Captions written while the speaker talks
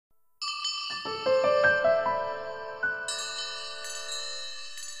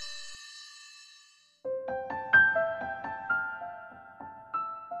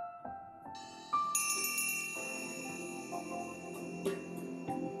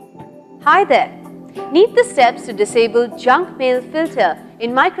Hi there! Need the steps to disable junk mail filter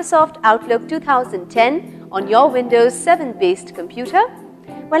in Microsoft Outlook 2010 on your Windows 7 based computer?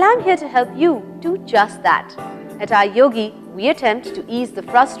 Well, I'm here to help you do just that. At iYogi, we attempt to ease the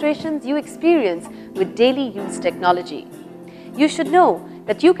frustrations you experience with daily use technology. You should know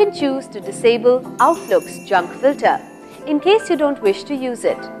that you can choose to disable Outlook's junk filter in case you don't wish to use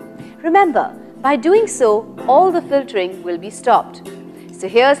it. Remember, by doing so, all the filtering will be stopped. So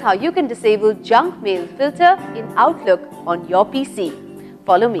here's how you can disable junk mail filter in Outlook on your PC.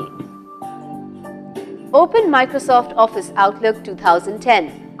 Follow me. Open Microsoft Office Outlook 2010.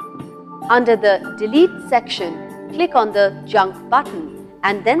 Under the Delete section, click on the Junk button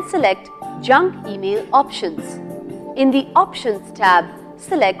and then select Junk Email Options. In the Options tab,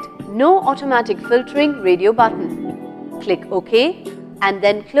 select No Automatic Filtering radio button. Click OK and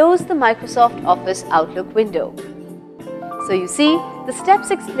then close the Microsoft Office Outlook window. So you see, the steps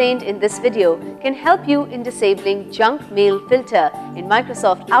explained in this video can help you in disabling junk mail filter in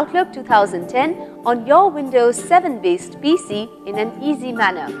Microsoft Outlook 2010 on your Windows 7 based PC in an easy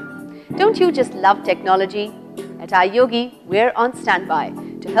manner. Don't you just love technology? At iYogi, we're on standby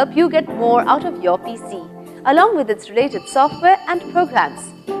to help you get more out of your PC, along with its related software and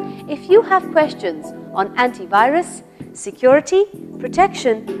programs. If you have questions on antivirus, security,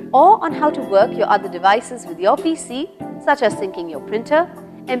 protection, or on how to work your other devices with your PC, such as syncing your printer,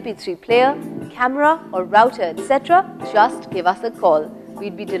 MP3 player, camera or router, etc., just give us a call.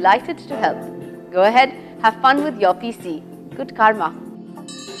 We'd be delighted to help. Go ahead, have fun with your PC. Good karma.